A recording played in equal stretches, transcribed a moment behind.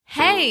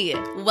Hey,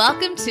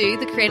 welcome to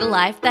the Create a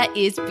Life That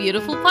Is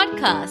Beautiful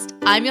podcast.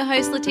 I'm your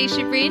host,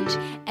 Letitia Ringe,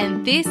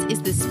 and this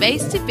is the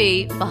space to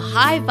be for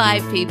high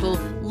vibe people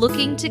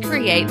looking to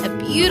create a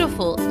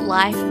beautiful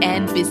life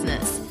and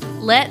business.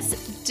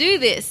 Let's do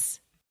this.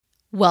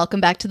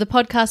 Welcome back to the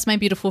podcast, my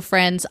beautiful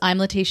friends. I'm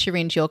Letitia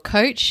Ringe, your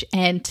coach,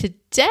 and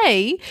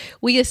today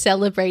we are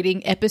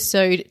celebrating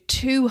episode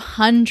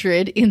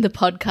 200 in the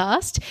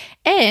podcast,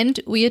 and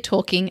we are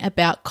talking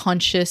about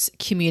conscious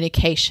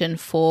communication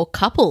for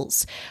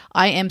couples.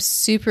 I am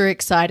super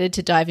excited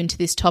to dive into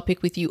this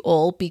topic with you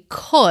all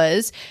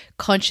because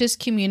conscious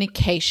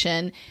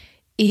communication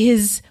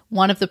is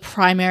one of the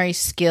primary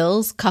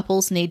skills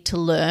couples need to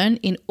learn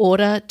in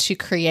order to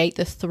create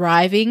the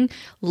thriving,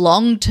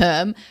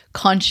 long-term,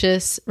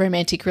 conscious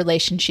romantic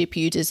relationship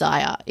you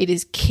desire. It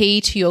is key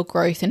to your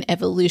growth and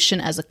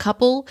evolution as a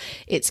couple.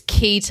 It's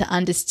key to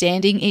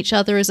understanding each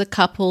other as a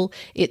couple.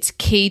 It's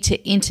key to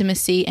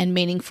intimacy and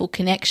meaningful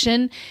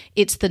connection.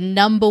 It's the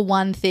number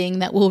one thing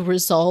that will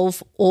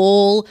resolve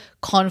all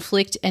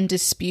conflict and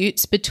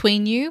disputes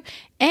between you.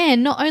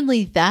 And not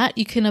only that,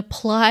 you can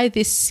apply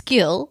this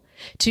skill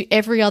to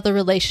every other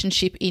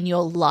relationship in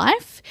your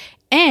life.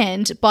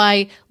 And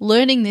by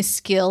learning this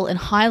skill and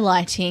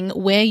highlighting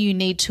where you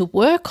need to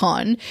work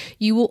on,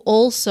 you will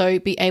also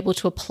be able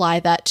to apply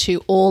that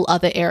to all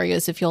other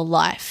areas of your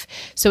life.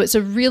 So it's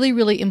a really,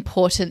 really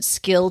important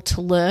skill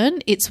to learn.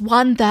 It's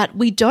one that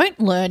we don't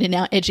learn in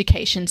our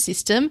education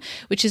system,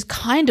 which is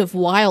kind of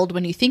wild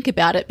when you think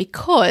about it,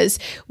 because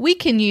we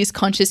can use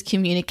conscious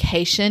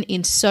communication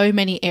in so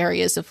many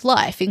areas of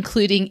life,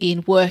 including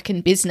in work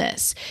and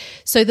business.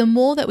 So the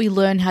more that we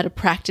learn how to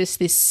practice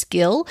this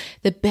skill,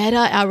 the better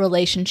our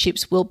relationships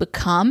will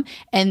become,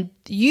 and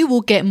you will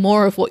get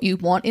more of what you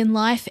want in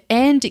life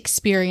and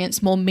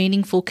experience more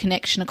meaningful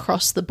connection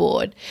across the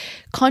board.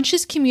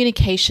 Conscious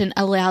communication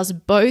allows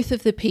both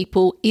of the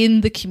people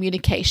in the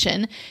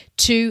communication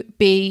to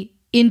be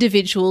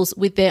individuals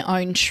with their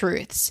own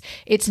truths.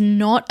 It's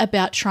not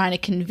about trying to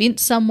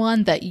convince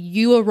someone that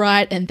you are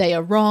right and they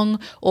are wrong,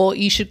 or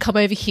you should come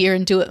over here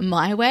and do it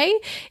my way.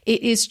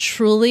 It is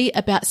truly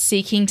about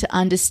seeking to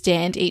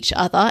understand each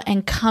other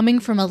and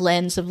coming from a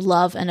lens of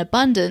love and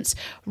abundance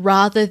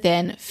rather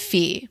than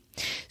fear.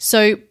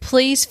 So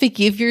please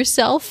forgive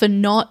yourself for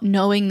not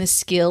knowing the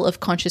skill of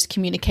conscious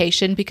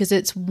communication, because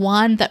it's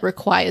one that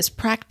requires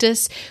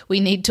practice. We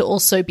need to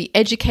also be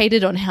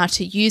educated on how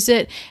to use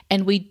it,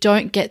 and we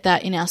don't get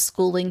that in our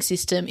schooling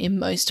system in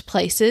most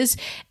places.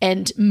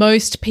 And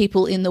most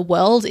people in the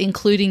world,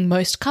 including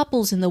most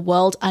couples in the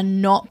world, are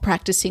not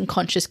practicing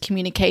conscious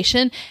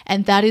communication,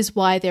 and that is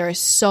why there are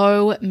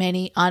so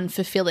many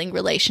unfulfilling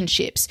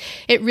relationships.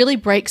 It really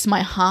breaks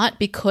my heart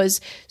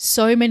because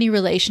so many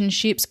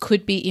relationships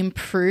could be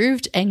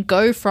improved and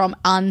go from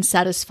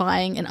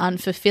unsatisfying and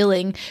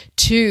unfulfilling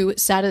to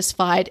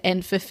satisfied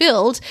and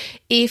fulfilled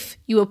if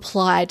you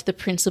applied the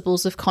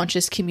principles of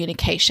conscious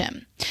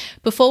communication.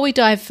 Before we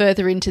dive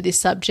further into this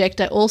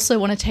subject, I also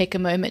want to take a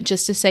moment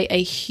just to say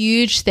a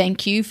huge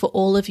thank you for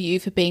all of you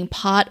for being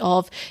part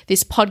of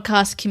this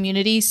podcast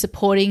community,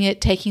 supporting it,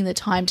 taking the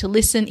time to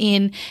listen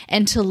in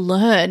and to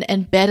learn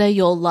and better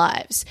your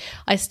lives.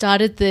 I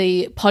started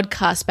the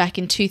podcast back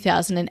in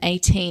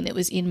 2018. It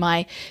was in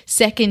my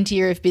second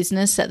year of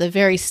business, at the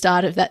very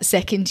start of that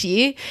second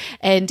year.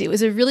 And it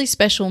was a really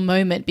special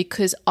moment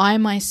because I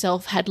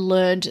myself had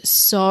learned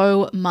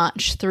so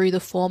much through the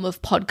form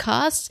of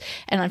podcasts,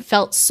 and I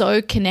felt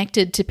so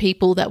connected to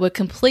people that were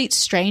complete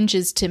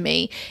strangers to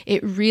me.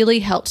 It really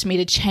helped me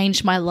to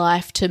change my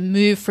life, to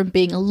move from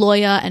being a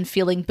lawyer and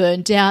feeling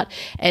burned out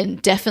and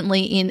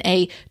definitely in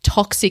a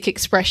toxic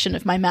expression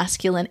of my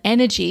masculine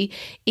energy,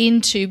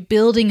 into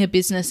building a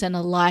business and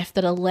a life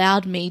that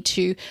allowed me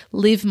to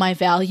live my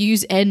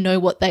values and know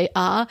what they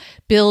are,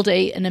 build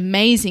an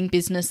amazing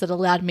business that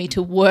allowed me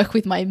to work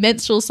with my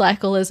menstrual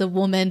cycle as a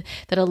woman,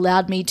 that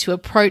allowed me to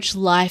approach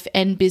life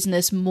and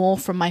business more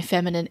from my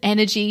feminine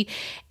energy.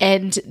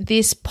 And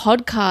this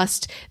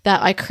podcast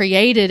that I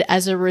created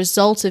as a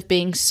result of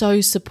being so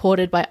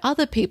supported by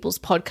other people's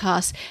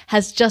podcasts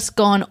has just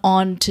gone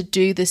on to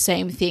do the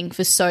same thing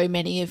for so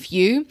many of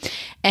you.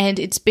 And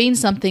it's been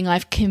something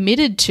I've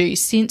committed to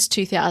since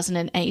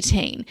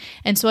 2018.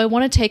 And so I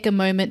want to take a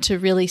moment to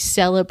really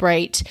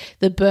celebrate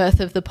the birth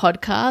of the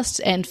podcast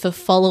and for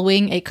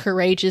following a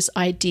courageous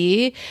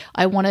idea.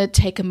 I want to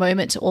take a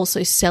moment to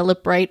also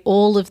celebrate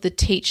all of the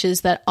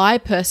teachers that I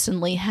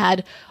personally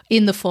had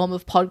in the form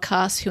of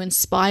podcasts who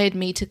inspired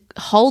me to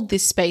hold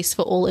this space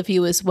for all of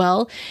you as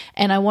well.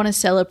 And I want to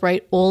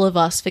celebrate all of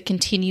us for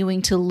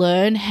continuing to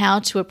learn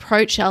how to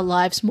approach our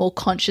lives more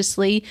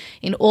consciously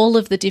in all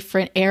of the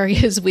different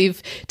areas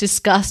we've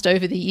discussed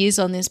over the years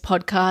on this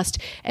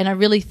podcast. And I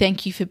really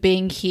thank you for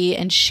being here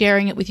and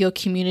sharing it with your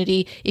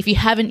community. If you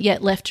haven't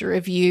yet left a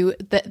review,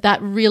 that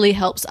really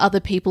helps other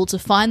people to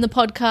find the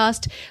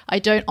podcast. I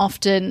don't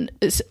often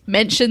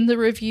mention the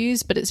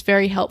reviews, but it's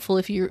very helpful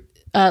if you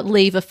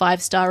leave a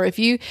 5-star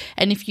review.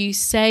 And if you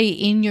say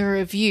in your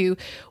review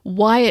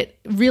why it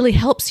really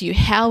helps you,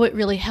 how it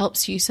really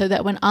helps you, so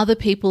that when other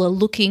people are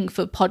looking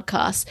for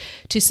podcasts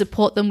to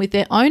support them with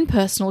their own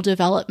personal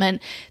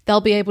development,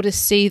 they'll be able to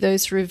see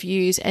those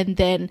reviews and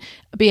then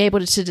be able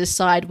to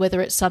decide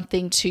whether it's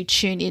something to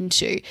tune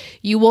into.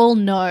 You all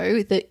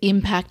know the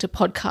impact a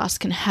podcast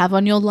can have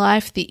on your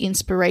life, the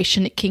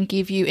inspiration it can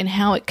give you, and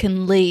how it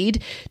can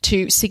lead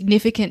to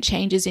significant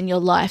changes in your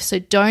life. So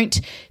don't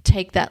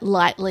take that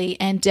lightly,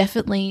 and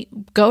definitely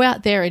go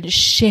out there and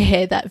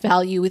share that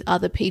value with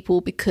other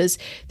people, because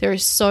there are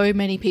so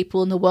many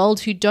people in the world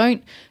who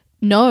don't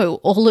know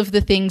all of the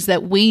things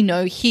that we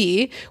know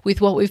here with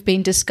what we've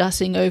been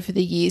discussing over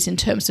the years in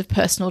terms of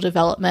personal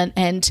development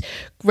and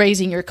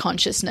raising your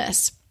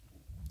consciousness.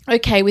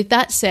 Okay, with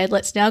that said,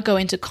 let's now go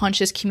into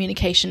conscious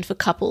communication for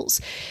couples.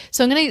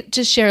 So I'm going to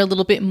just share a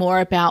little bit more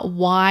about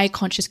why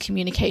conscious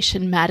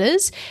communication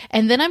matters,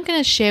 and then I'm going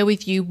to share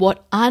with you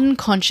what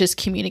unconscious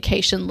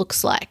communication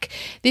looks like.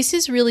 This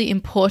is really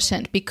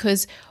important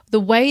because the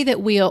way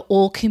that we are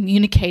all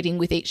communicating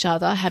with each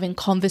other, having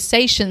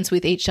conversations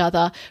with each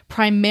other,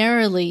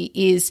 primarily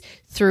is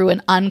through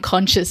an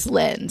unconscious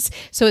lens.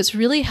 So it's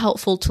really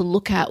helpful to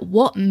look at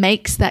what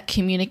makes that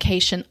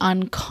communication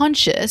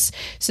unconscious,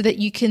 so that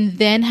you can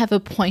then have a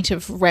point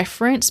of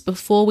reference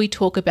before we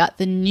talk about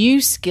the new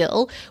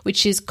skill,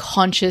 which is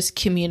conscious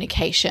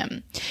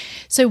communication.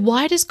 So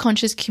why does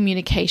conscious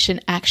communication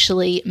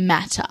actually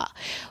matter?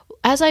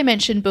 As I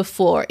mentioned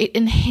before, it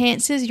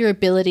enhances your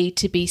ability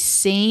to be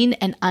seen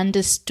and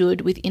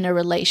understood within a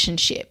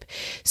relationship.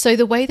 So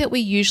the way that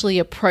we usually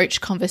approach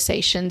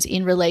conversations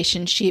in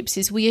relationships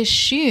is we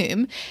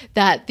assume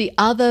that the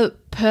other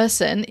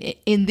person,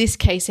 in this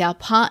case our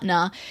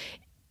partner,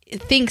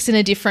 thinks in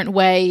a different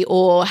way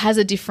or has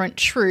a different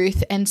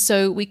truth. And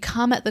so we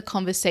come at the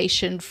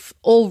conversation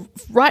all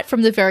right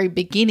from the very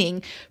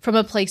beginning from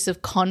a place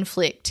of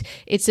conflict.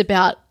 It's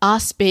about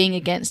us being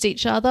against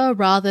each other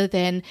rather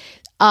than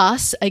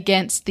us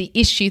against the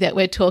issue that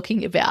we're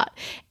talking about.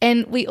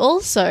 And we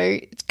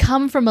also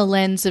come from a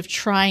lens of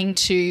trying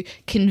to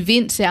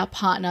convince our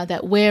partner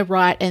that we're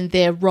right and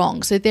they're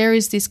wrong. So there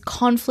is this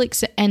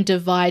conflict and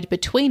divide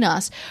between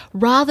us,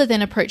 rather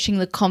than approaching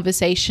the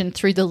conversation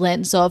through the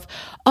lens of,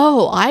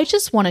 oh, I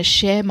just want to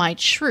share my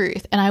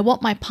truth and I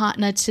want my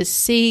partner to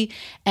see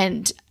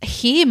and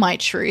hear my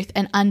truth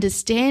and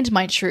understand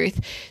my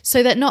truth,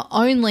 so that not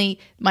only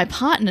my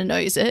partner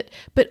knows it,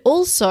 but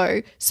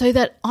also so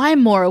that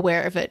I'm more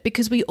aware of it,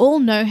 because we all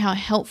know how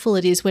helpful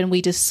it is when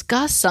we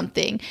discuss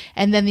something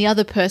and then the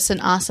other person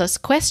asks us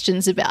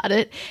questions about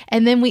it,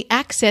 and then we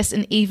access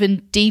an even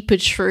deeper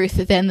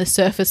truth than the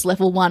surface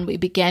level one we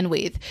began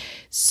with.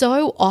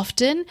 So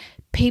often,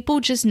 people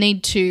just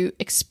need to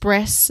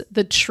express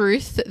the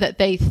truth that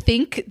they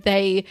think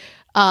they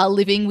are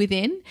living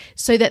within,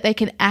 so that they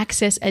can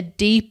access a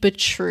deeper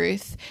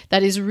truth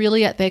that is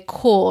really at their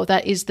core,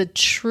 that is the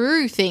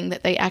true thing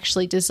that they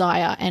actually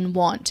desire and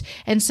want.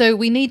 And so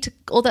we need to,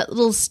 all that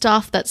little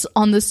stuff that's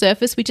on the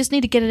surface, we just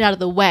need to get it out of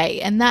the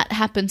way, and that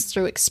happens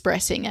through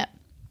expressing it.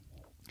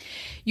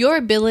 Your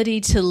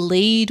ability to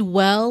lead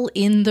well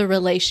in the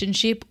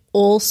relationship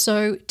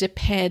also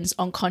depends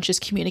on conscious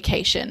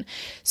communication.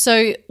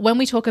 So when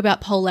we talk about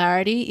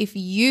polarity, if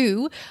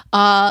you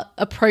are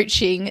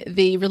approaching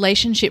the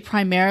relationship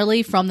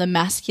primarily from the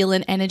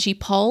masculine energy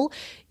pole,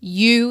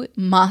 you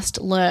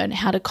must learn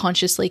how to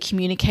consciously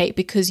communicate,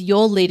 because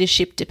your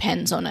leadership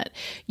depends on it.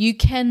 You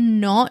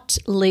cannot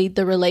lead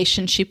the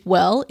relationship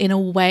well in a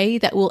way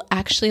that will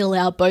actually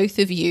allow both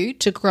of you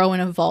to grow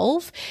and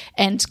evolve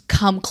and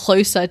come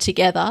closer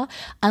together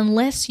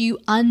unless you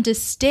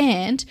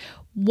understand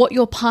what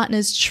your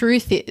partner's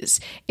truth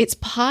is. It's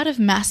part of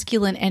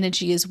masculine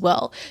energy as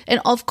well. And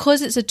of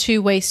course, it's a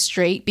two-way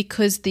street,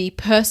 because the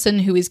person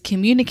who is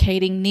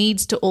communicating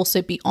needs to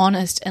also be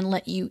honest and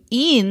let you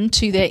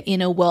into their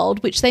inner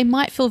world, which they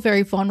might feel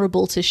very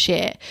vulnerable to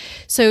share.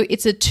 So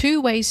it's a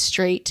two-way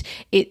street.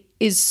 It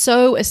is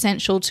so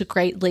essential to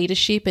great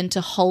leadership and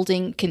to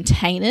holding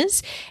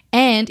containers.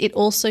 And it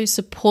also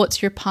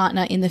supports your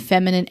partner in the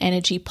feminine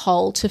energy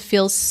pole to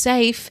feel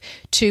safe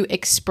to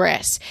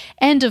express.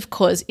 And of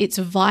course, it's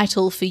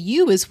vital for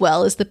you as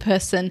well as the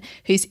person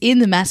who's in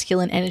the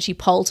masculine energy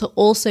pole to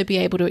also be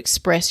able to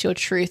express your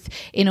truth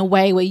in a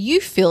way where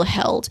you feel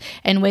held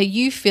and where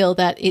you feel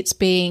that it's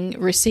being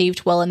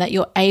received well and that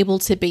you're able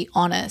to be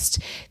honest.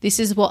 This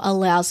is what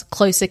allows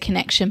closer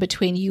connection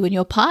between you and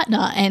your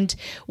partner. And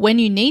when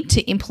you need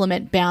to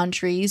implement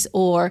boundaries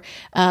or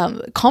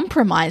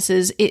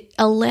compromises, it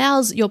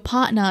allows your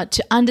partner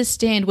to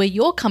understand where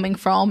you're coming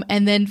from,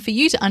 and then for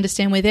you to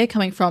understand where they're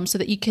coming from, so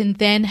that you can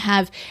then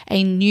have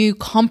a new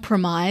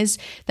compromise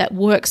that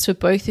works for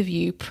both of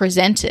you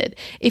presented.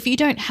 If you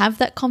don't have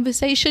that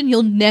conversation,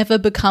 you'll never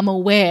become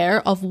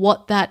aware of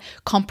what that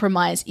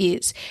compromise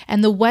is.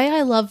 And the way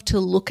I love to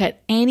look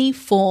at any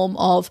form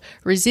of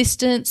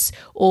resistance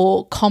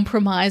or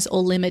compromise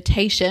or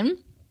limitation,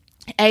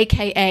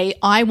 aka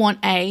I want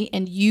A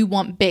and you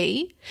want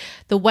B,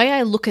 the way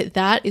I look at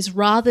that is,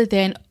 rather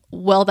than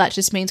well, that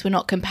just means we're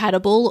not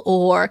compatible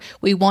or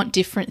we want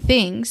different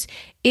things.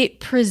 It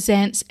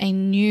presents a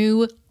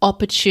new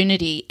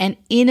opportunity, an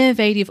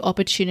innovative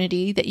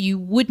opportunity that you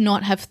would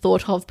not have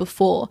thought of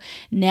before.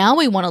 Now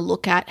we want to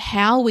look at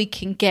how we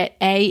can get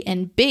A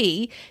and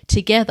B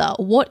together.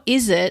 What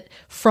is it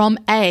from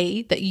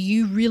A that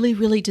you really,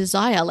 really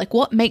desire? Like,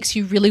 what makes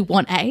you really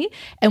want A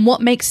and what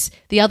makes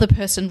the other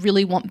person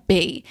really want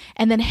B?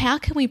 And then how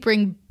can we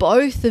bring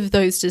both of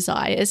those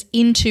desires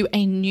into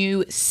a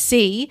new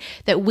C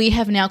that we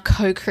have now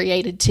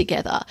co-created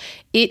together?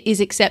 It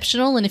is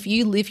exceptional. And if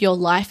you live your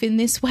life in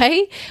this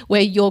way,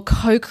 where you're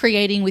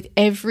co-creating with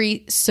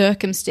every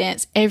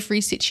circumstance, every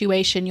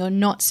situation, you're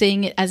not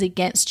seeing it as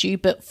against you,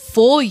 but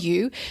for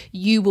you,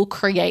 you will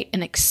create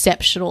an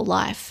exceptional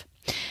life.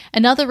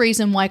 Another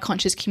reason why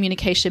conscious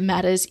communication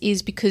matters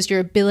is because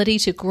your ability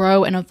to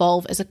grow and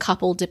evolve as a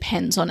couple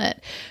depends on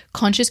it.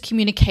 Conscious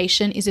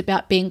communication is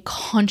about being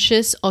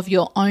conscious of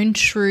your own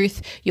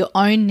truth, your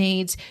own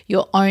needs,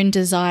 your own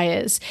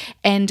desires.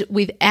 And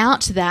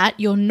without that,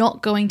 you're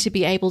not going to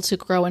be able to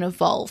grow and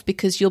evolve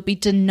because you'll be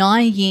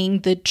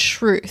denying the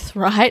truth,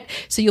 right?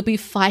 So you'll be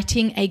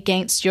fighting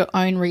against your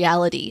own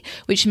reality,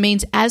 which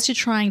means as you're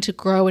trying to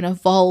grow and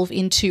evolve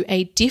into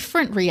a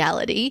different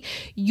reality,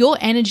 your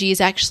energy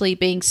is actually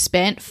being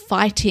spent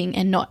fighting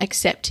and not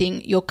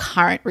accepting your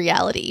current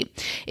reality.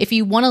 If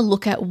you want to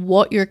look at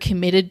what you're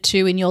committed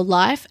to in your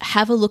life,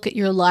 have a look at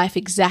your life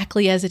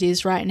exactly as it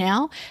is right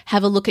now.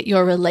 Have a look at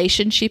your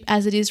relationship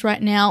as it is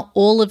right now,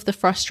 all of the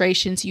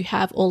frustrations you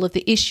have, all of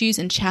the issues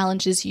and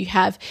challenges you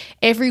have,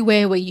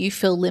 everywhere where you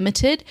feel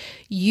limited.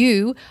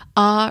 You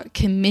are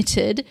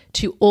committed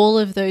to all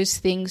of those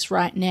things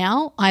right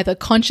now, either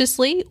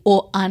consciously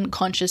or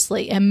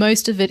unconsciously. And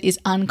most of it is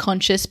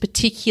unconscious,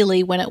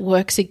 particularly when it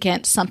works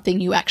against something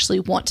you actually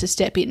want to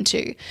step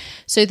into.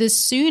 So the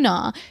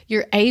sooner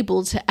you're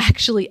able to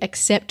actually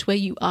accept where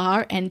you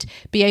are and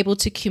be able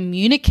to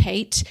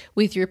communicate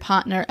with your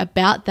partner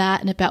about that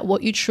and about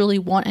what you truly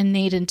want and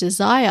need and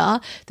desire,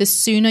 the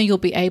sooner you'll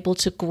be able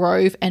to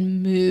grow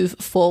and move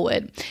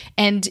forward.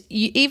 And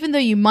even though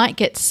you might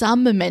get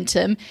some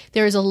momentum,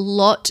 there is a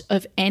lot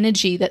of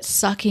energy that's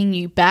sucking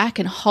you back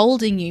and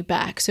holding you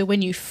back. So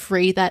when you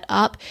free that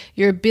up,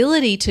 your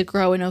ability to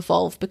grow and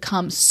evolve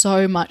becomes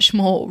so much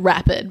more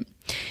rapid.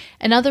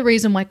 Another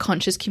reason why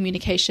conscious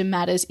communication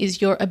matters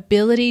is your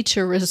ability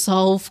to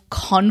resolve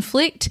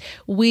conflict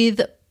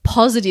with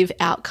positive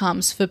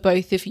outcomes for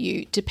both of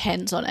you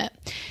depends on it.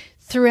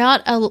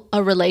 Throughout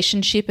a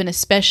relationship, and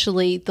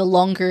especially the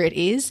longer it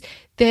is,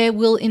 there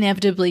will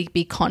inevitably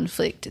be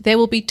conflict. There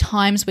will be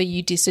times where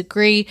you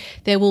disagree.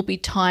 There will be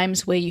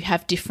times where you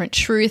have different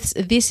truths.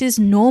 This is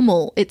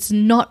normal. It's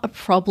not a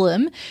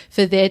problem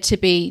for there to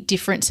be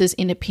differences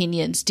in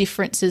opinions,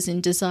 differences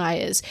in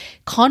desires.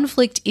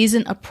 Conflict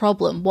isn't a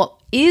problem. What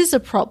is a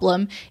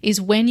problem is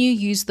when you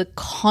use the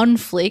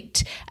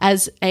conflict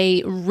as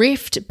a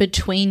rift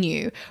between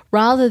you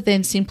rather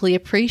than simply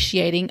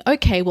appreciating,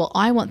 okay, well,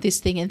 I want this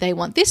thing and they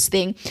want this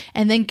thing,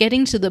 and then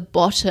getting to the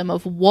bottom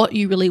of what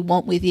you really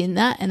want within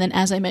that. And then,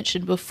 as I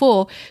mentioned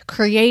before,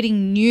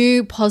 creating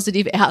new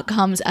positive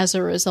outcomes as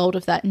a result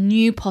of that,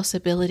 new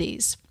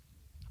possibilities.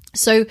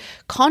 So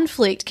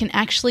conflict can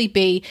actually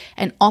be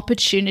an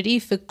opportunity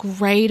for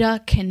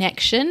greater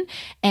connection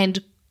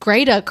and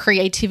greater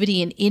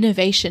creativity and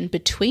innovation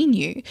between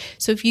you.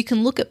 So if you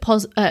can look at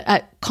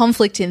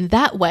conflict in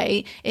that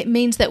way, it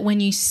means that when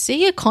you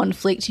see a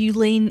conflict, you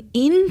lean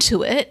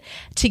into it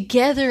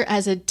together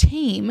as a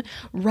team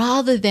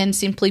rather than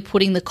simply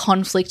putting the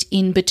conflict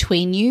in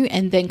between you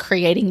and then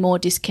creating more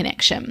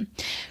disconnection.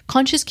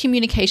 Conscious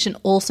communication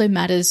also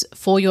matters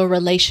for your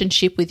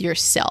relationship with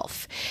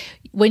yourself.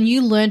 When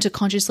you learn to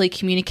consciously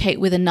communicate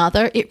with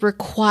another, it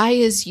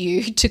requires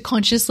you to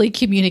consciously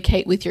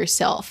communicate with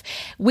yourself,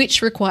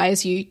 which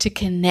requires you to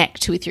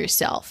connect with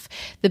yourself.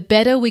 The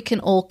better we can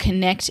all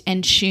connect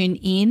and tune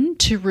in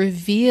to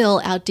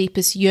reveal our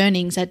deepest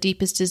yearnings, our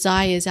deepest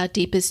desires, our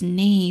deepest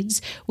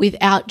needs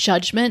without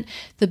judgment,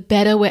 the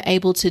better we're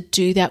able to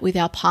do that with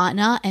our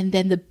partner, and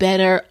then the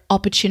better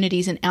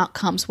opportunities and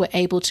outcomes we're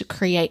able to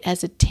create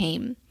as a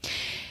team.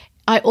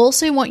 I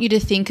also want you to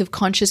think of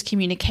conscious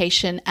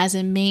communication as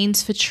a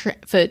means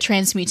for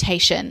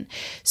transmutation.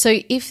 So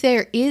if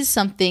there is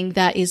something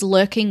that is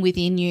lurking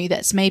within you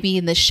that's maybe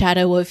in the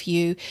shadow of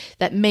you,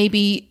 that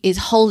maybe is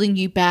holding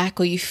you back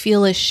or you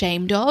feel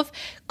ashamed of,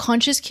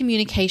 conscious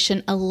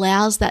communication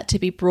allows that to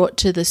be brought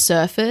to the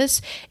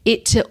surface,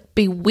 it to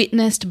be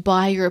witnessed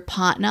by your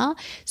partner,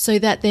 so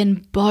that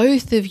then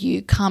both of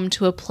you come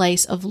to a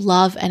place of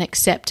love and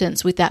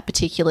acceptance with that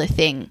particular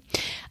thing.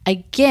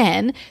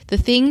 Again, the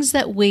things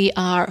that we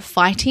are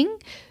fighting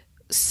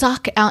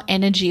suck our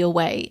energy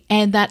away,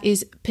 and that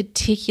is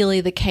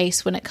particularly the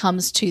case when it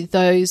comes to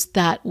those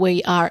that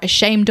we are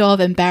ashamed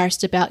of,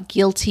 embarrassed about,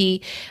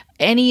 guilty.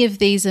 Any of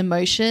these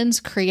emotions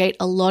create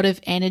a lot of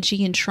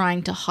energy in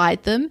trying to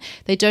hide them.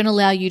 They don't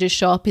allow you to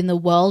show up in the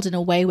world in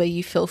a way where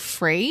you feel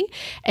free.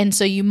 And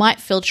so you might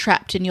feel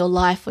trapped in your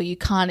life, or you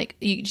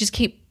just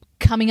keep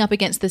coming up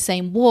against the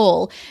same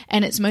wall,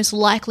 and it's most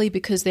likely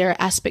because there are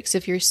aspects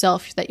of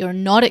yourself that you're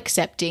not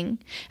accepting,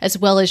 as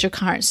well as your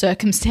current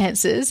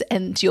circumstances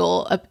and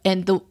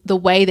the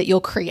way that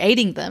you're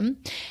creating them,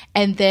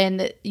 and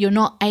then you're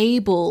not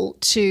able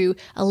to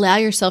allow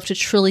yourself to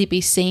truly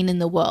be seen in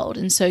the world,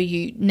 and so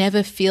you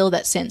never feel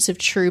that sense of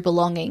true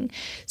belonging.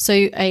 So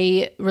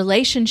a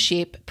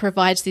relationship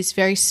provides this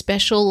very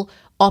special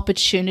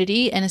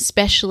opportunity, and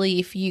especially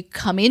if you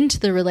come into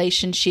the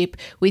relationship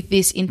with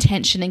this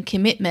intention and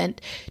commitment,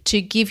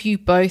 to give you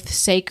both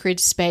sacred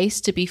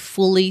space to be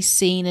fully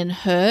seen and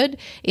heard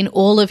in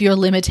all of your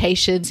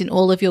limitations, in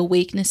all of your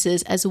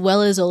weaknesses, as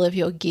well as all of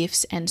your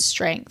gifts and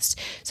strengths.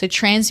 So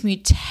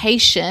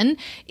transmutation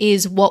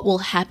is what will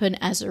happen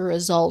as a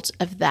result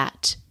of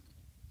that.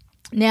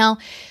 Now,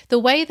 the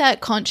way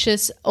that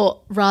conscious,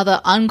 or rather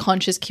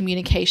unconscious,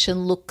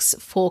 communication looks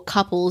for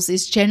couples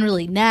is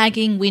generally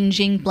nagging,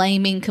 whinging,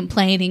 blaming,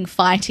 complaining,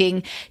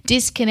 fighting,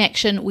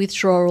 disconnection,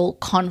 withdrawal,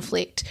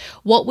 conflict.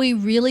 What we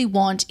really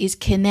want is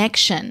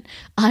connection,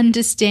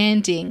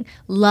 understanding,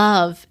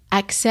 love,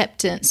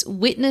 acceptance,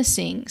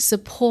 witnessing,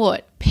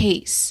 support,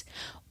 peace.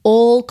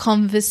 All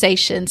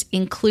conversations,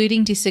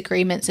 including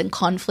disagreements and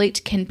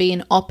conflict, can be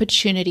an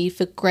opportunity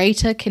for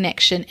greater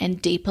connection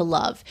and deeper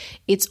love.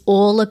 It's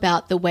all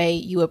about the way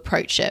you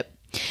approach it.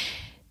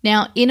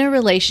 Now, in a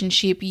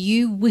relationship,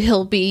 you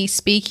will be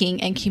speaking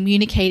and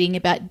communicating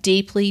about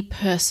deeply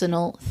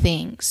personal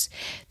things.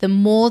 The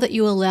more that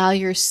you allow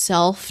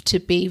yourself to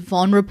be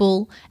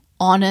vulnerable,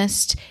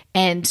 honest,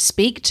 and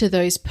speak to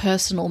those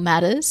personal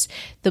matters,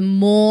 the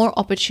more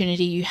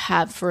opportunity you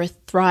have for a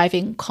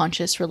thriving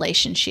conscious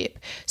relationship.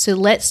 So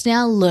let's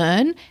now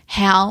learn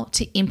how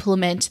to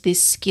implement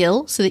this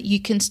skill so that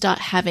you can start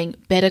having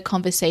better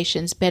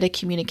conversations, better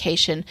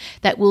communication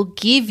that will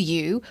give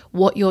you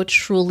what you're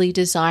truly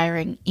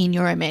desiring in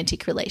your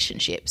romantic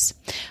relationships.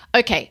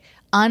 Okay,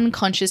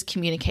 unconscious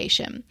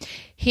communication.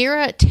 Here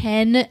are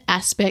 10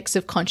 aspects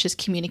of conscious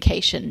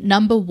communication.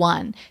 Number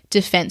 1,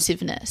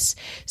 defensiveness.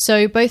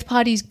 So both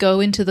parties go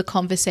into the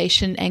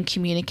conversation and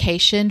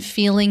communication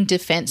feeling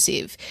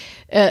defensive,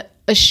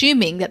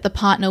 assuming that the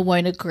partner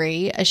won't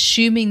agree,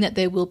 assuming that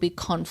there will be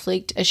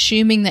conflict,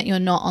 assuming that you're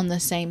not on the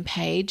same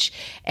page,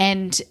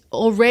 and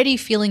already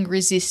feeling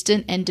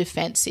resistant and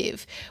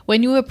defensive.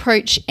 When you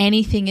approach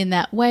anything in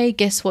that way,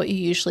 guess what you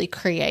usually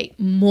create?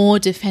 More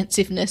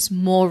defensiveness,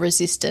 more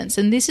resistance.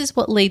 And this is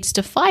what leads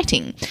to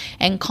fighting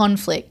and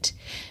conflict.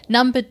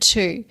 Number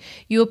 2,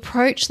 you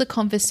approach the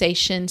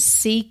conversation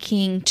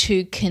seeking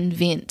to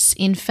convince.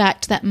 In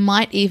fact, that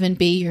might even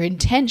be your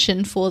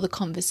intention for the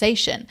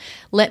conversation.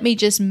 Let me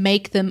just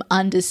make them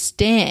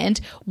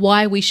understand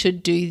why we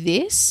should do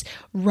this,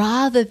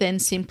 rather than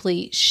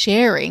simply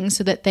sharing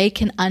so that they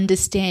can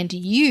understand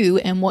you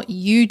and what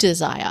you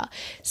desire.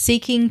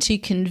 Seeking to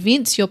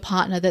convince your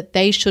partner that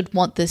they should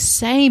want the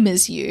same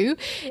as you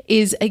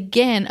is,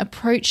 again,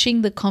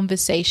 approaching the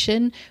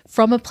conversation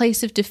from a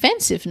place of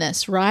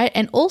defensiveness, right?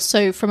 And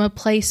also from a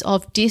place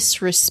of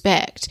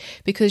disrespect,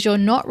 because you're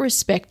not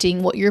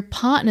respecting what your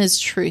partner's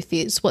truth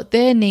is, what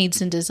their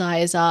needs and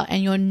desires are,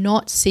 and you're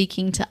not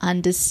seeking to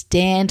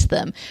understand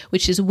them,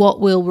 which is what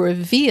will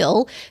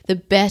reveal the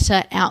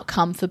better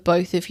outcome for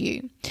both of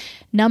you.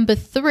 Number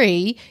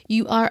 3,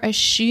 you are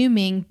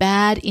assuming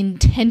bad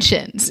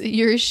intentions.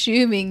 You're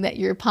assuming that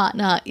your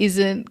partner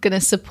isn't going to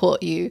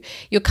support you.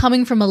 You're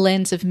coming from a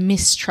lens of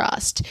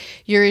mistrust.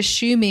 You're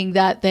assuming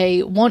that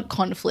they want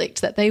conflict,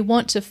 that they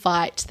want to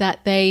fight,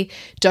 that they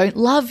don't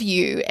love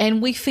you.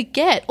 And we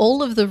forget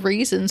all of the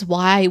reasons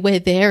why we're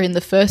there in the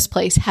first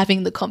place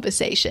having the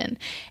conversation.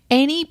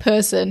 Any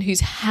person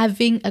who's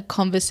having a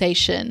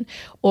conversation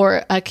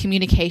or a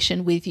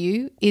communication with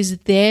you is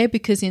there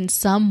because in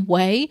some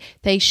way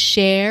they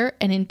share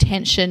an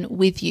intention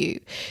with you.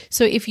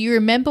 So if you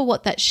remember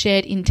what that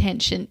shared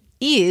intention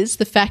is,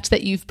 the fact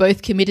that you've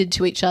both committed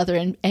to each other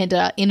and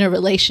are in a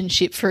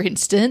relationship, for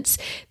instance,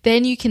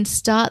 then you can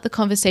start the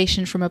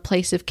conversation from a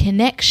place of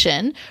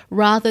connection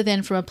rather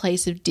than from a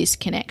place of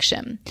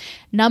disconnection.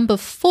 Number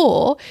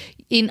 4,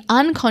 in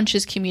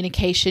unconscious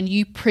communication,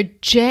 you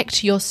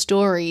project your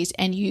stories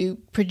and you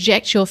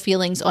project your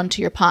feelings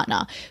onto your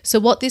partner. So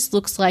what this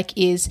looks like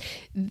is,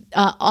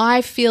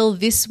 I feel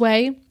this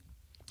way,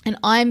 and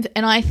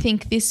I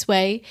think this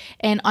way,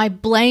 and I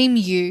blame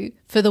you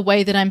for the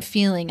way that I'm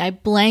feeling. I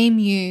blame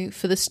you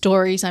for the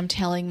stories I'm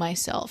telling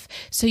myself.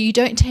 So you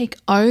don't take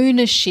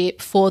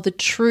ownership for the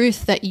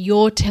truth that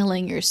you're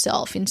telling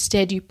yourself.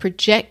 Instead, you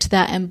project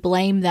that and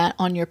blame that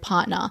on your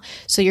partner.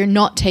 So you're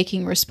not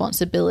taking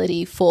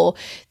responsibility for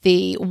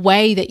the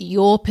way that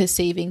you're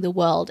perceiving the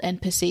world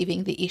and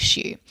perceiving the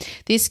issue.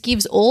 This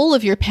gives all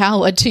of your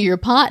power to your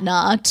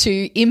partner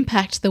to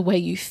impact the way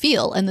you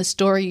feel and the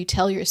story you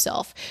tell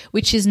yourself,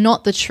 which is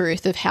not the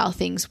truth of how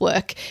things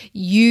work.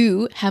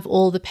 You have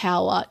all the power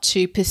power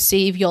to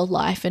perceive your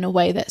life in a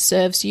way that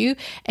serves you,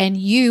 and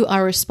you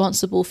are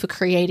responsible for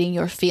creating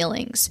your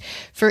feelings.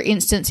 For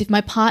instance, if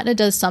my partner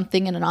does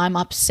something and I'm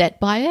upset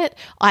by it,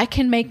 I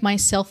can make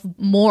myself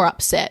more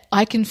upset.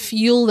 I can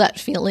fuel that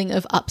feeling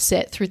of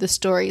upset through the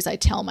stories I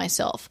tell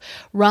myself,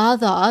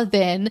 rather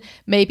than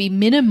maybe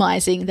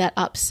minimizing that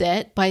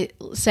upset by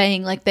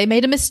saying like they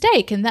made a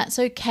mistake and that's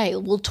okay.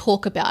 We'll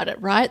talk about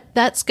it, right?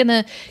 That's going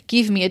to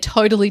give me a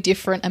totally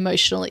different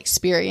emotional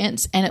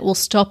experience, and it will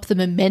stop the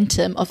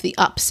momentum of the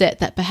upset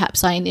that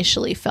perhaps I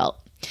initially felt.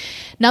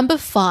 Number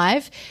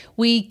 5,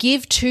 we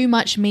give too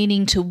much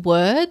meaning to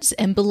words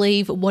and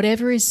believe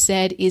whatever is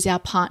said is our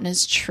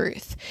partner's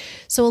truth.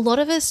 So a lot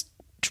of us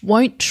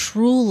won't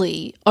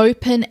truly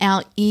open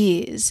our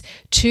ears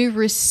to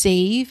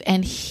receive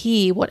and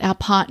hear what our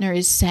partner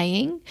is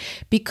saying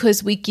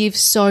because we give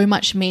so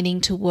much meaning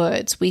to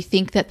words. We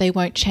think that they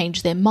won't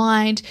change their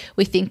mind.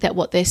 We think that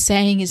what they're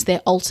saying is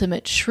their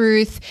ultimate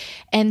truth.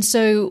 And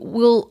so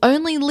we'll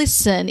only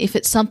listen if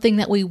it's something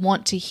that we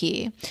want to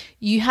hear.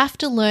 You have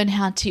to learn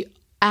how to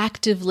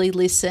actively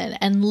listen,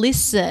 and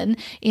listen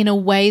in a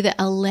way that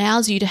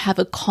allows you to have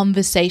a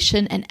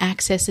conversation and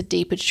access a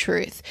deeper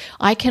truth.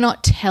 I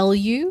cannot tell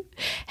you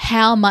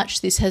how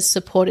much this has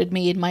supported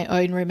me in my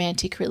own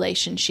romantic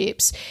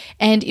relationships.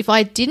 And if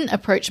I didn't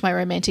approach my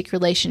romantic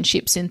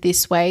relationships in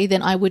this way,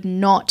 then I would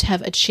not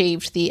have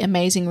achieved the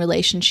amazing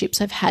relationships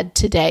I've had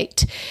to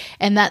date.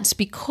 And that's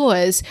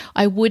because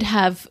I would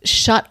have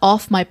shut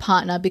off my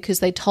partner because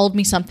they told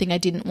me something I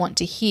didn't want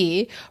to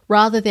hear,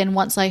 rather than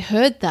once I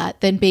heard that,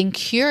 then being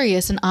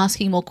curious and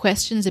asking more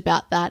questions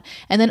about that,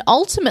 and then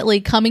ultimately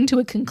coming to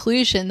a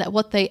conclusion that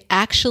what they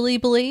actually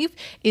believe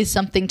is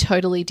something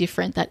totally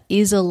different that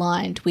is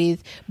aligned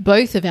with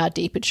both of our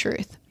deeper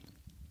truth.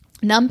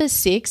 Number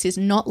 6 is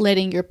not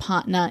letting your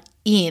partner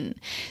in.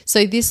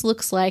 So this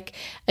looks like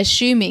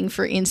assuming,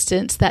 for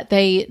instance, that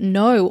they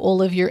know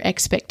all of your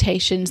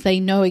expectations. They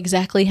know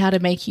exactly how to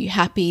make you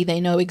happy. They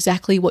know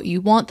exactly what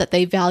you want, that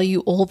they value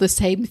all the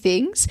same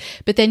things,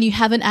 but then you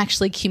haven't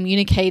actually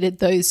communicated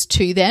those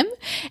to them.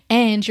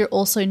 And you're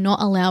also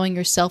not allowing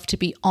yourself to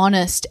be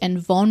honest and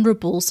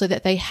vulnerable so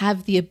that they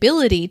have the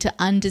ability to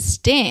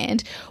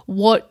understand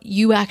what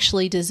you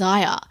actually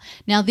desire.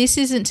 Now, this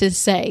isn't to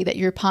say that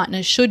your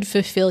partner should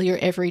fulfill your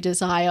every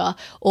desire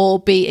or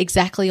be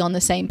exactly on the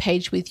same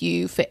page with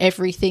you for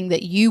everything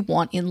that you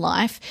want in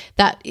life.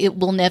 That it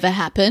will never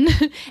happen.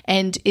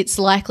 And it's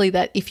likely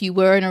that if you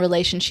were in a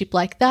relationship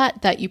like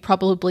that, that you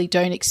probably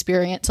don't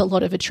experience a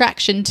lot of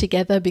attraction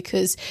together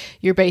because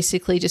you're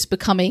basically just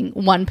becoming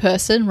one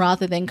person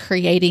rather than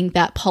creating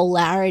that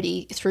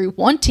polarity through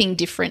wanting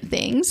different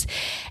things.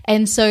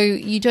 And so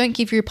you don't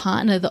give your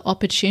partner the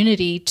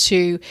opportunity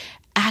to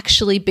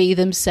actually be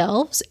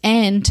themselves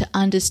and to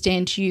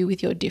understand you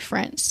with your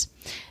difference.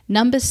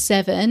 Number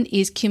 7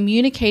 is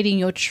communicating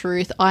your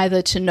truth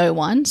either to no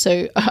one,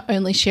 so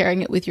only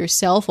sharing it with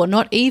yourself or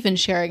not even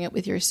sharing it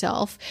with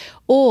yourself,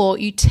 or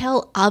you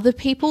tell other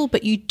people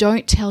but you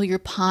don't tell your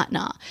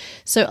partner.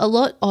 So a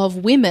lot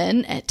of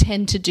women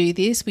tend to do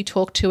this. We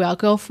talk to our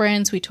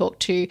girlfriends, we talk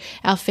to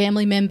our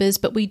family members,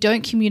 but we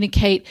don't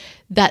communicate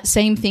that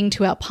same thing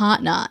to our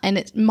partner. And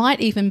it might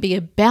even be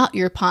about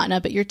your partner,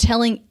 but you're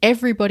telling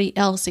everybody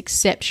else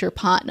except your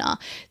partner.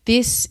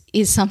 This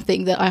is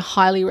something that I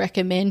highly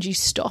recommend you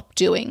stop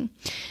doing.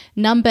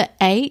 Number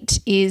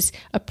 8 is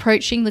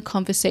approaching the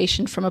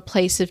conversation from a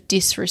place of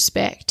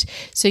disrespect.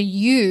 So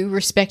you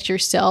respect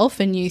yourself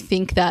and you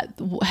think that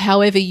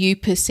however you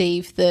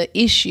perceive the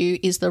issue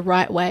is the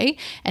right way,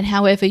 and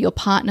however your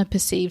partner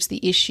perceives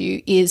the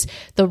issue is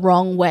the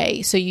wrong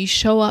way. So you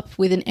show up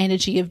with an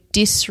energy of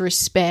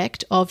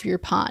disrespect of your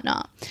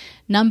partner.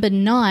 Number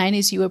 9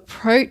 is you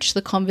approach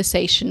the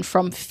conversation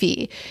from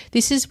fear.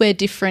 This is where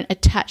different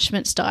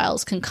attachment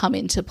styles can come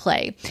into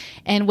play.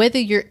 And whether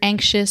you're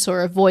anxious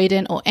or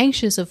avoidant or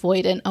anxious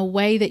avoidant, a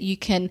way that you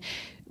can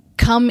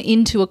come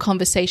into a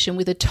conversation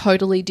with a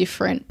totally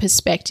different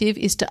perspective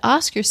is to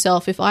ask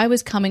yourself, if I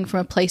was coming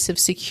from a place of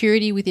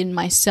security within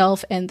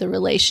myself and the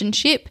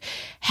relationship,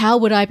 how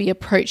would I be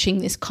approaching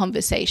this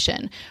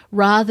conversation?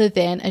 Rather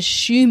than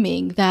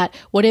assuming that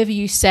whatever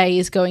you say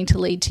is going to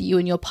lead to you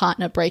and your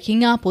partner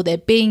breaking up, or there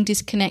being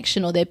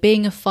disconnection, or there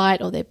being a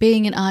fight, or there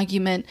being an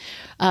argument,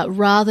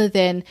 rather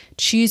than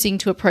choosing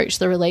to approach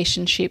the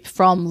relationship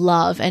from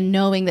love and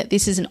knowing that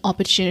this is an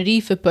opportunity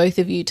for both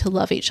of you to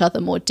love each other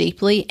more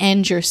deeply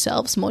and yourselves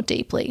more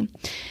deeply.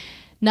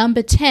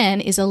 Number 10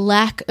 is a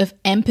lack of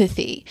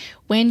empathy.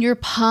 When your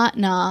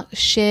partner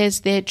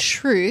shares their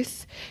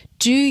truth,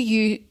 do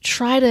you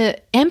try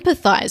to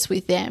empathize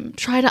with them?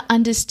 Try to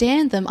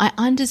understand them. I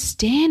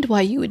understand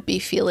why you would be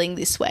feeling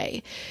this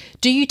way.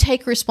 Do you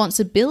take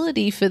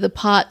responsibility for the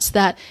parts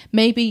that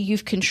maybe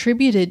you've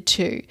contributed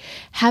to?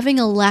 Having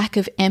a lack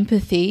of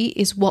empathy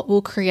is what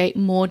will create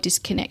more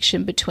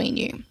disconnection between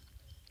you.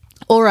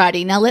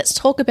 Alrighty, now let's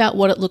talk about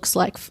what it looks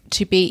like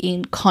to be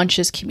in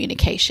conscious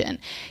communication.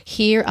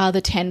 Here are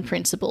the 10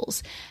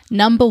 principles.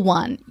 Number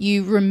 1,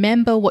 you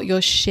remember what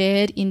your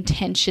shared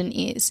intention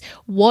is.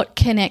 What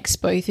connects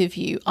both of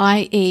you,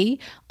 i.e.,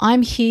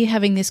 I'm here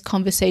having this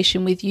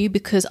conversation with you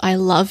because I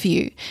love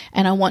you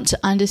and I want to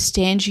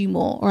understand you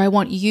more, or I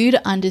want you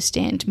to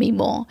understand me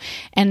more.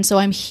 And so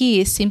I'm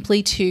here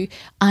simply to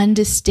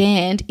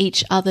understand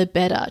each other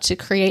better, to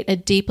create a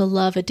deeper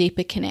love, a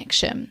deeper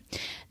connection.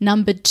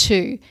 Number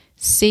 2,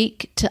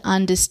 seek to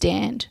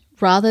understand.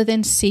 Rather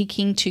than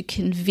seeking to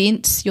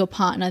convince your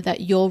partner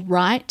that you're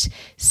right,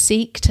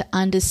 seek to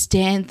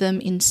understand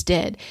them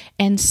instead,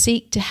 and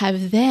seek to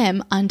have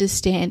them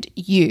understand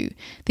you.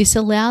 This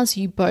allows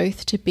you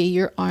both to be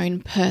your own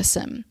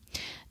person.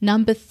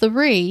 Number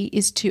 3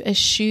 is to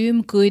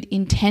assume good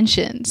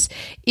intentions.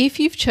 If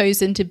you've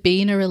chosen to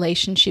be in a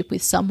relationship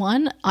with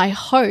someone, I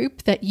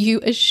hope that you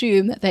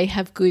assume that they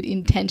have good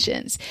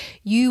intentions.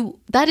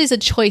 That is a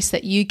choice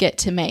that you get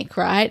to make,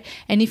 right?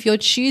 And if you're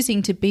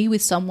choosing to be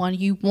with someone,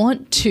 you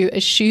want to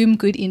assume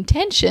good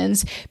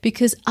intentions,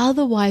 because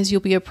otherwise you'll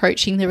be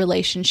approaching the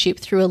relationship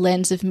through a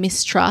lens of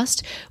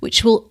mistrust,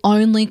 which will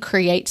only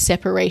create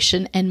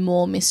separation and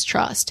more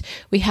mistrust.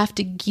 We have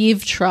to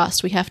give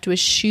trust. We have to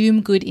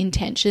assume good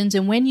intentions.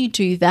 And when you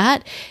do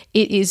that,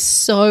 it is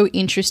so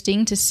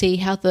interesting to see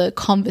how the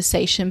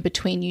conversation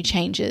between you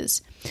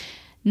changes.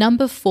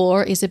 Number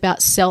 4 is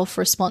about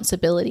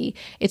self-responsibility.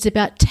 It's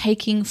about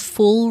taking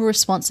full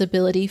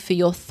responsibility for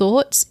your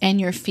thoughts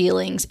and your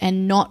feelings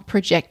and not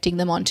projecting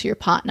them onto your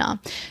partner.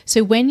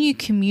 So when you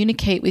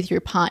communicate with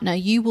your partner,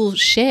 you will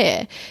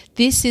share,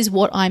 this is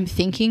what I'm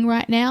thinking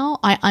right now.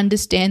 I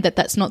understand that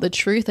that's not the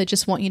truth. I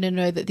just want you to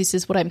know that this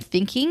is what I'm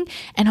thinking.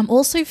 And I'm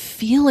also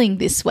feeling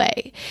this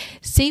way.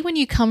 See, when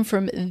you come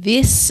from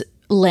this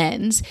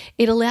lens,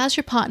 it allows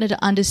your partner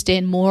to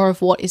understand more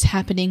of what is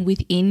happening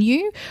within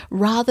you,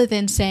 rather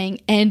than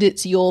saying, and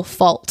it's your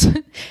fault.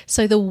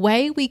 So the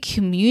way we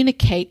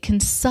communicate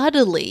can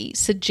subtly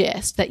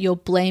suggest that you're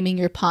blaming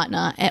your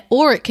partner,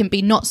 or it can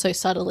be not so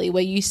subtly,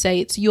 where you say,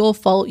 it's your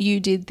fault, you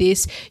did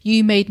this,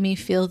 you made me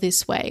feel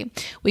this way.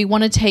 We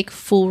want to take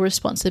full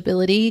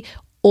responsibility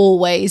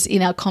always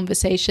in our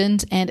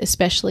conversations, and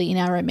especially in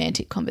our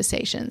romantic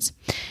conversations.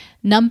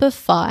 Number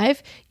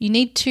 5, you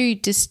need to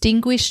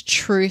distinguish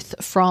truth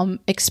from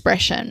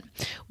expression.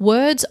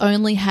 Words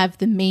only have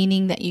the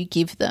meaning that you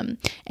give them,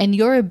 and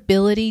your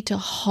ability to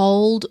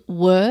hold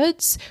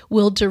words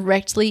will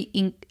directly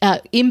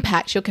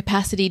impact your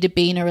capacity to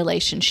be in a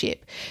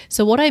relationship.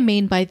 So what I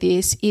mean by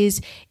this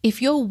is,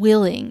 if you're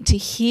willing to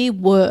hear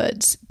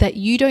words that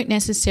you don't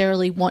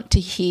necessarily want to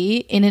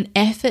hear in an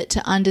effort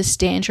to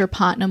understand your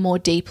partner more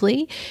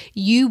deeply,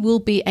 you will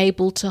be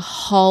able to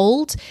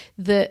hold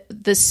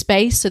the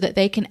space so that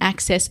they can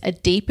access a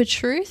deeper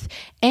truth,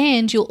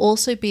 and you'll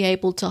also be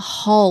able to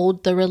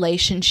hold the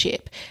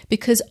relationship,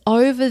 because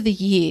over the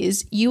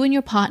years, you and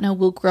your partner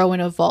will grow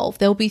and evolve.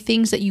 There'll be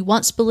things that you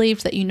once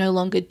believed that you no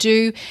longer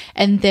do,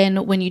 and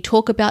then when you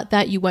talk about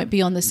that, you won't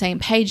be on the same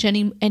page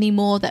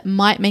anymore. That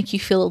might make you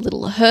feel a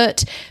little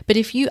hurt, but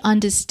if you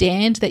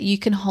understand that you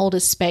can hold a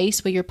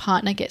space where your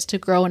partner gets to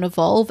grow and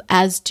evolve,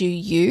 as do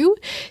you,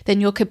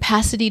 then your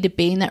capacity to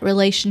be in that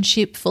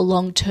relationship for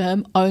long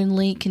term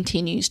only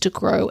continues to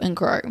grow and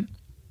grow.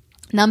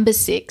 Number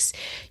 6,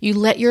 you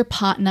let your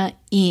partner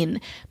in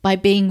by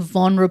being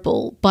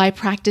vulnerable, by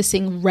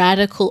practicing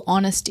radical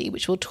honesty,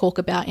 which we'll talk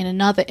about in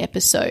another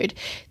episode.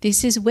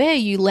 This is where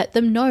you let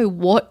them know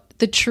what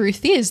the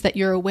truth is that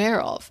you're aware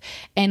of.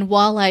 And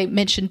while I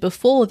mentioned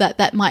before that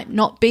that might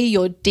not be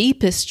your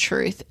deepest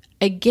truth,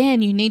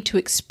 again, you need to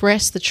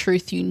express the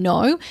truth you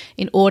know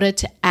in order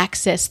to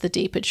access the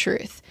deeper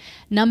truth.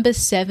 Number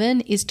 7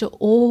 is to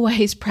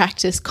always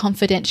practice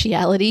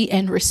confidentiality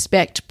and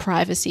respect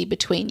privacy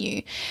between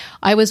you.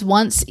 I was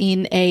once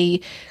in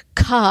a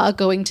car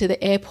going to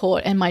the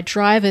airport, and my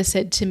driver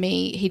said to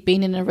me, he'd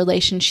been in a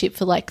relationship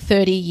for like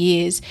 30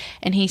 years,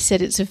 and he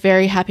said it's a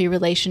very happy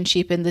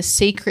relationship, and the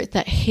secret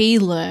that he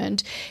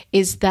learned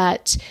is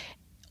that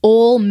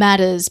all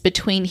matters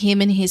between him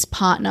and his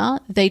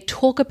partner, they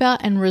talk about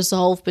and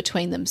resolve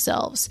between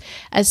themselves.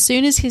 As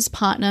soon as his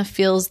partner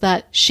feels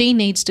that she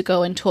needs to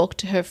go and talk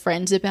to her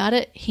friends about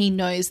it, he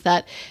knows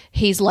that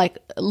he's like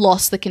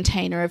lost the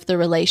container of the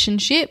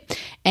relationship,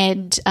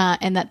 and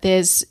that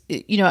there's,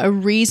 a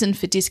reason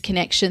for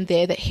disconnection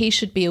there that he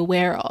should be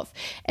aware of.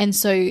 And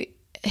so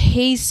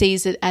he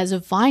sees it as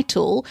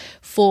vital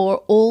for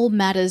all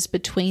matters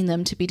between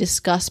them to be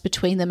discussed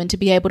between them, and to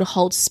be able to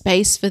hold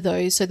space for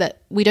those so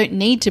that we don't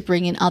need to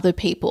bring in other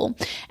people.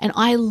 And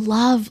I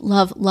love,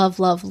 love, love,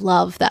 love,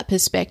 love that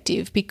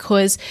perspective,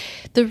 because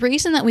the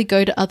reason that we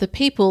go to other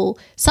people,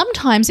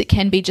 sometimes it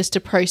can be just to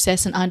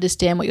process and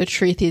understand what your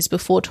truth is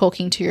before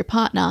talking to your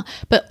partner,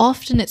 but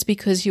often it's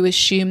because you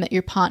assume that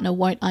your partner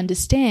won't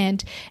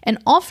understand, and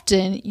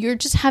often you're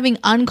just having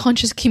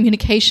unconscious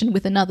communication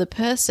with another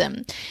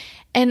person.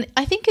 And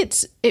I think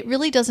it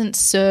really doesn't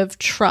serve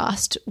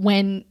trust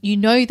when you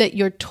know that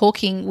you're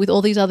talking with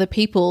all these other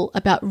people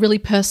about really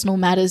personal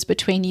matters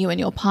between you and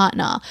your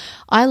partner.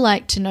 I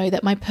like to know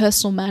that my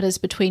personal matters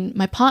between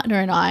my partner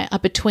and I are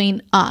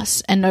between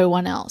us and no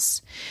one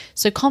else.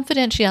 So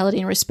confidentiality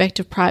and respect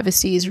of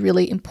privacy is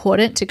really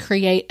important to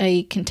create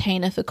a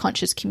container for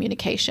conscious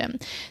communication.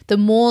 The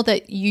more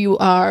that you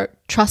are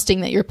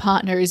trusting that your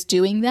partner is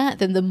doing that,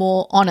 then the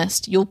more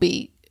honest you'll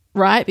be,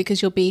 right?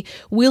 Because you'll be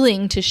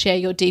willing to share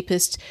your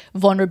deepest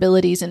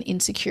vulnerabilities and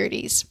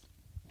insecurities.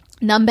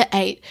 Number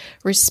 8,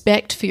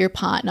 respect for your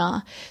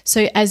partner.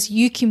 So as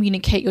you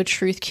communicate your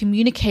truth,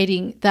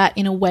 communicating that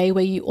in a way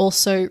where you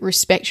also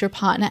respect your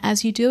partner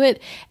as you do it.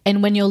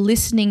 And when you're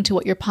listening to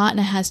what your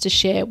partner has to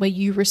share, where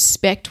you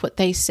respect what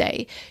they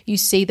say, you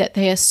see that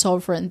they are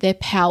sovereign, they're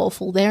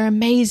powerful, they're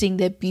amazing,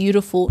 they're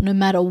beautiful, no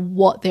matter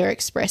what they're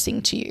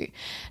expressing to you.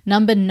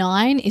 Number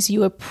 9 is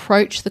you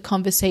approach the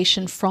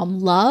conversation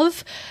from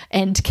love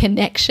and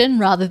connection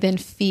rather than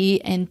fear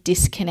and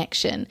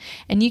disconnection.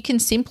 And you can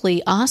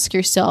simply ask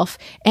yourself,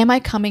 am I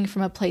coming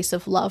from a place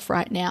of love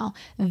right now?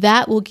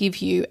 That will give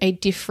you a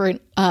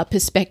different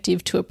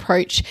perspective to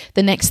approach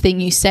the next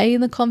thing you say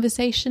in the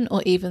conversation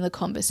or even the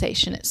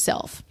conversation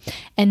itself.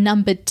 And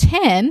number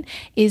 10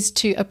 is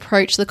to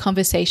approach the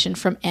conversation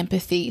from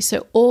empathy.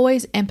 So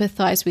always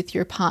empathize with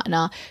your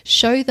partner.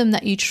 Show them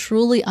that you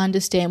truly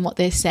understand what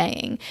they're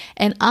saying.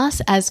 And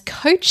us as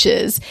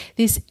coaches,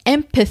 this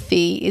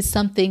empathy is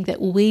something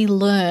that we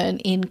learn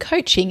in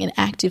coaching and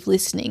active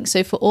listening.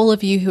 So for all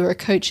of you who are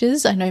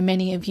coaches, I know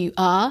many of you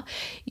are,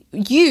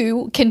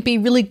 you can be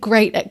really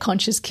great at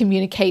conscious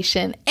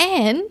communication,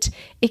 and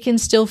it can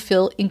still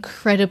feel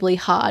incredibly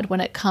hard when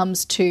it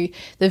comes to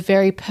the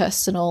very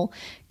personal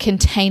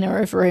container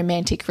of a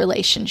romantic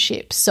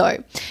relationship.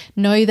 So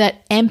know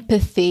that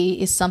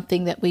empathy is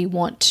something that we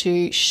want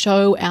to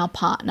show our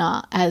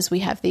partner as we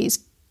have these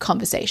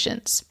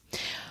conversations.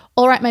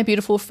 All right, my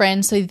beautiful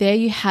friends. So there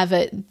you have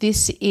it.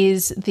 These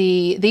are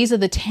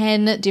the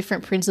 10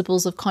 different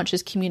principles of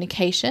conscious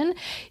communication.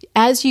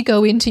 As you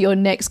go into your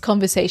next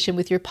conversation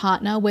with your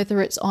partner, whether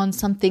it's on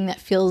something that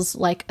feels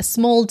like a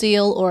small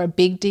deal or a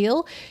big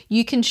deal,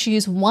 you can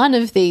choose one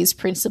of these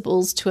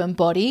principles to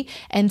embody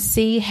and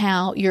see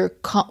how your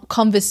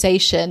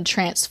conversation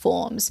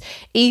transforms.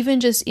 Even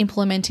just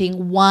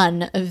implementing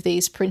one of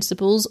these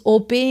principles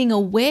or being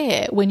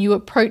aware when you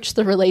approach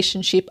the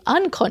relationship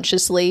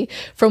unconsciously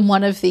from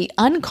one of the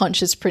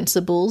unconscious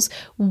principles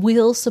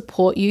will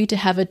support you to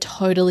have a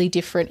totally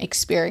different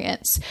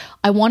experience.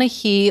 I want to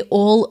hear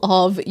all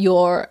of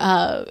your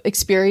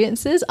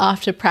experiences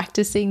after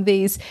practicing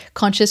these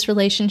conscious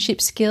relationship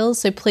skills.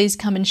 So please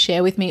come and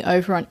share with me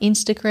over on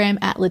Instagram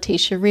at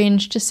Letitia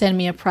Ringe. Just send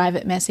me a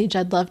private message.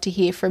 I'd love to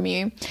hear from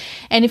you.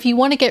 And if you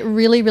want to get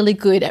really, really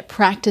good at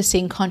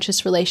practicing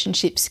conscious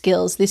relationship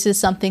skills, this is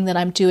something that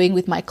I'm doing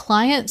with my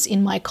clients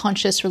in my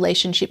conscious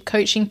relationship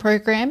coaching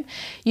program.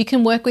 You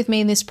can work with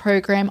me in this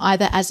program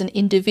either as an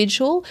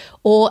individual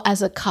or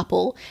as a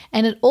couple.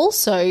 And it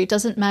also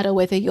doesn't matter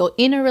whether you're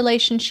in a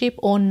relationship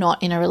or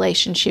not in a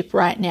relationship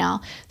right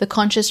now. The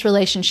conscious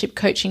relationship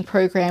coaching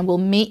program will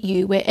meet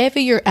you wherever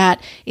you're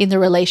at in the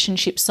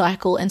relationship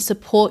cycle and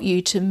support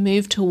you to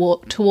move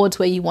towards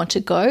where you want to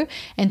go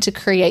and to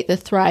create the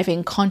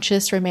thriving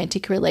conscious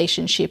romantic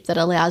relationship that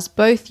allows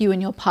both you and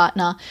your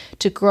partner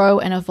to grow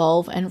and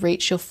evolve and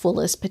reach your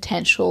fullest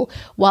potential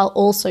while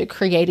also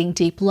creating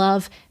deep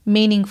love,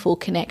 meaningful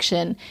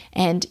connection,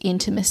 and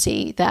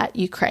intimacy that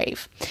you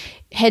crave.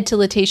 Head to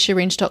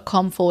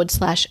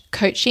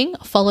letitiaringe.com/coaching.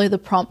 Follow the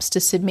prompts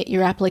to submit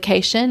your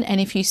application. And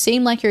if you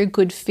seem like you're a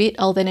good fit,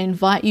 I'll then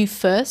invite you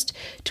first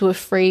to a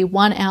free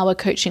 1-hour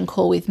coaching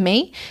call with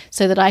me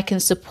so that I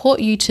can support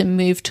you to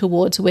move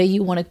towards where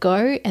you want to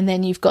go. And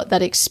then you've got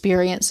that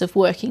experience of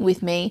working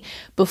with me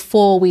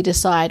before we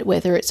decide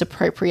whether it's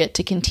appropriate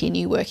to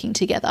continue working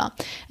together.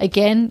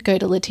 Again, go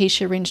to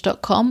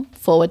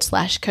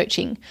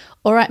letitiaringe.com/coaching.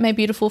 All right, my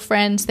beautiful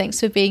friends,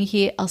 thanks for being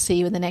here. I'll see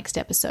you in the next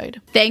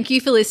episode. Thank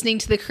you for listening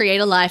to the Create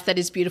a Life That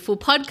Is Beautiful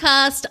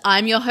podcast.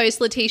 I'm your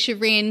host, Letitia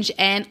Ringe,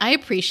 and I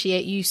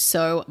appreciate you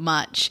so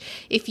much.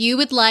 If you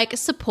would like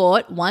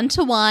support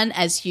one-to-one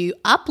as you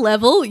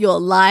up-level your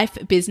life,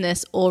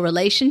 business, or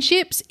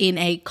relationships in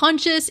a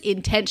conscious,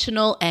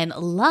 intentional, and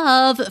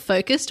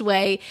love-focused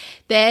way,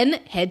 then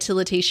head to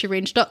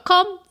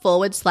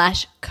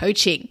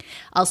letitiaringe.com/coaching.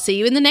 I'll see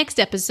you in the next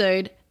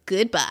episode.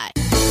 Goodbye.